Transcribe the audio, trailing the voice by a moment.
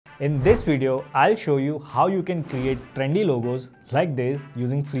In this video, I'll show you how you can create trendy logos like this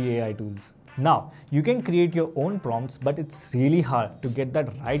using free AI tools. Now, you can create your own prompts, but it's really hard to get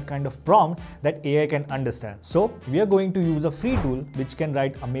that right kind of prompt that AI can understand. So, we are going to use a free tool which can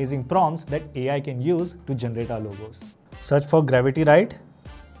write amazing prompts that AI can use to generate our logos. Search for Gravity Write,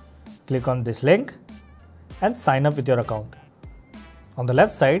 click on this link and sign up with your account. On the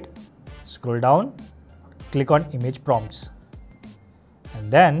left side, scroll down, click on Image Prompts. And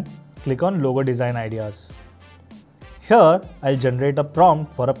then click on Logo Design Ideas. Here, I'll generate a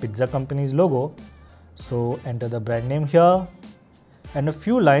prompt for a pizza company's logo. So enter the brand name here and a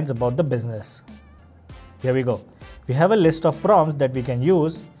few lines about the business. Here we go. We have a list of prompts that we can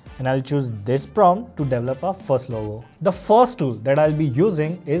use, and I'll choose this prompt to develop our first logo. The first tool that I'll be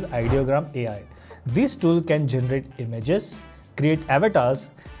using is Ideogram AI. This tool can generate images, create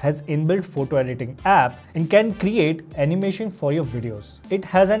avatars, has inbuilt photo editing app, and can create animation for your videos. It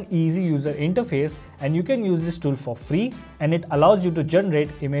has an easy user interface and you can use this tool for free, and it allows you to generate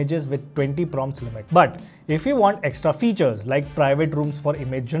images with 20 prompts limit. But if you want extra features like private rooms for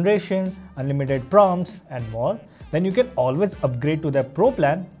image generation, unlimited prompts and more, then you can always upgrade to their Pro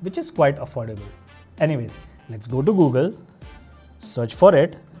plan, which is quite affordable. Anyways, let's go to Google, search for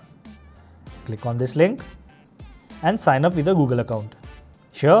it, click on this link and sign up with a Google account.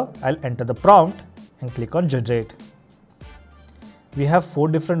 Here, I'll enter the prompt and click on Generate. We have 4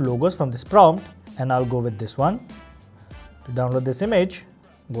 different logos from this prompt, and I'll go with this one. To download this image,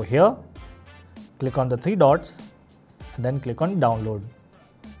 go here, click on the 3 dots and then click on Download.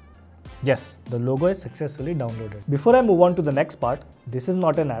 Yes, the logo is successfully downloaded. Before I move on to the next part, this is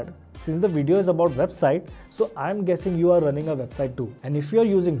not an ad. Since the video is about website, so I'm guessing you are running a website too. And if you are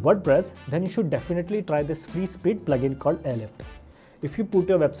using WordPress, then you should definitely try this free speed plugin called Airlift. If you put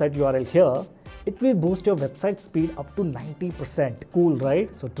your website URL here, it will boost your website speed up to 90%. Cool, right?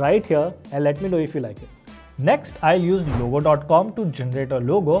 So try it here and let me know if you like it. Next, I'll use Logo.com to generate a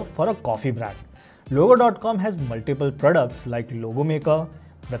logo for a coffee brand. Logo.com has multiple products like Logo Maker,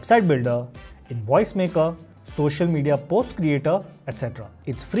 Website Builder, Invoice Maker, Social Media Post Creator, etc.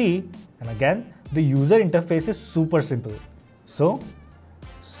 It's free, and again, the user interface is super simple. So,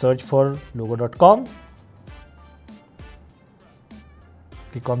 search for Logo.com.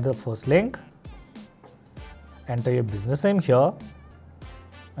 Click on the first link, enter your business name here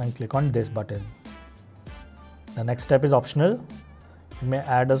and click on this button. The next step is optional. You may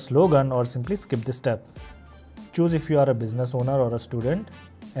add a slogan or simply skip this step. Choose if you are a business owner or a student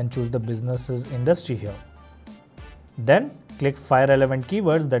and choose the business's industry here. Then click 5 relevant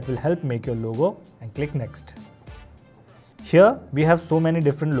keywords that will help make your logo and click next. Here we have so many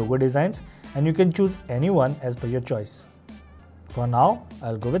different logo designs and you can choose any one as per your choice. For now,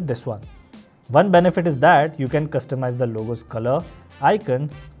 I'll go with this one. One benefit is that you can customize the logo's color, icon,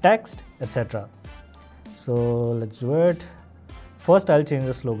 text, etc. So let's do it. First, I'll change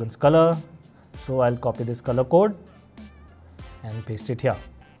the slogan's color. So I'll copy this color code and paste it here.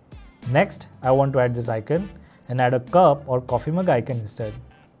 Next, I want to add this icon and add a cup or coffee mug icon instead.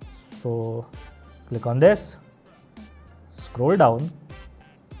 So click on this, scroll down,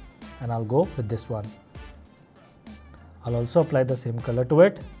 and I'll go with this one. I'll also apply the same color to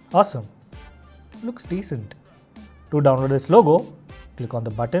it. Awesome. Looks decent. To download this logo, click on the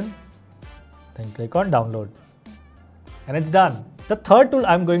button, then click on download. And it's done. The third tool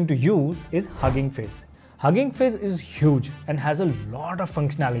I'm going to use is Hugging Face. Hugging Face is huge and has a lot of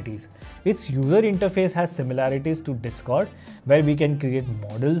functionalities. Its user interface has similarities to Discord, where we can create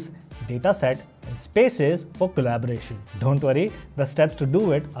models, dataset, and spaces for collaboration. Don't worry, the steps to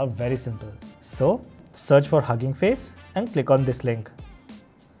do it are very simple. So, search for Hugging Face and click on this link.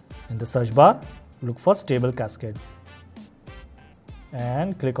 In the search bar, look for Stable Cascade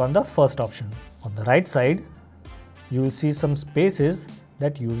and click on the first option. On the right side, you will see some spaces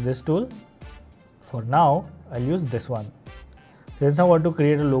that use this tool. For now, I'll use this one. Since I want to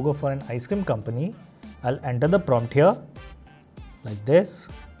create a logo for an ice cream company, I'll enter the prompt here like this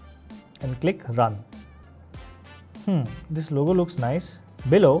and click Run. This logo looks nice.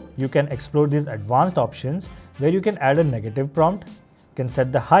 Below, you can explore these advanced options where you can add a negative prompt, can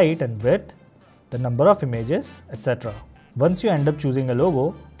set the height and width, the number of images, etc. Once you end up choosing a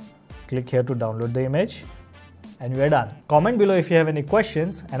logo, click here to download the image and we are done. Comment below if you have any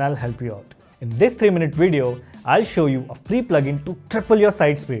questions and I'll help you out. In this 3-minute video, I'll show you a free plugin to triple your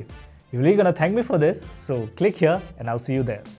site speed. You're really gonna thank me for this, so click here and I'll see you there.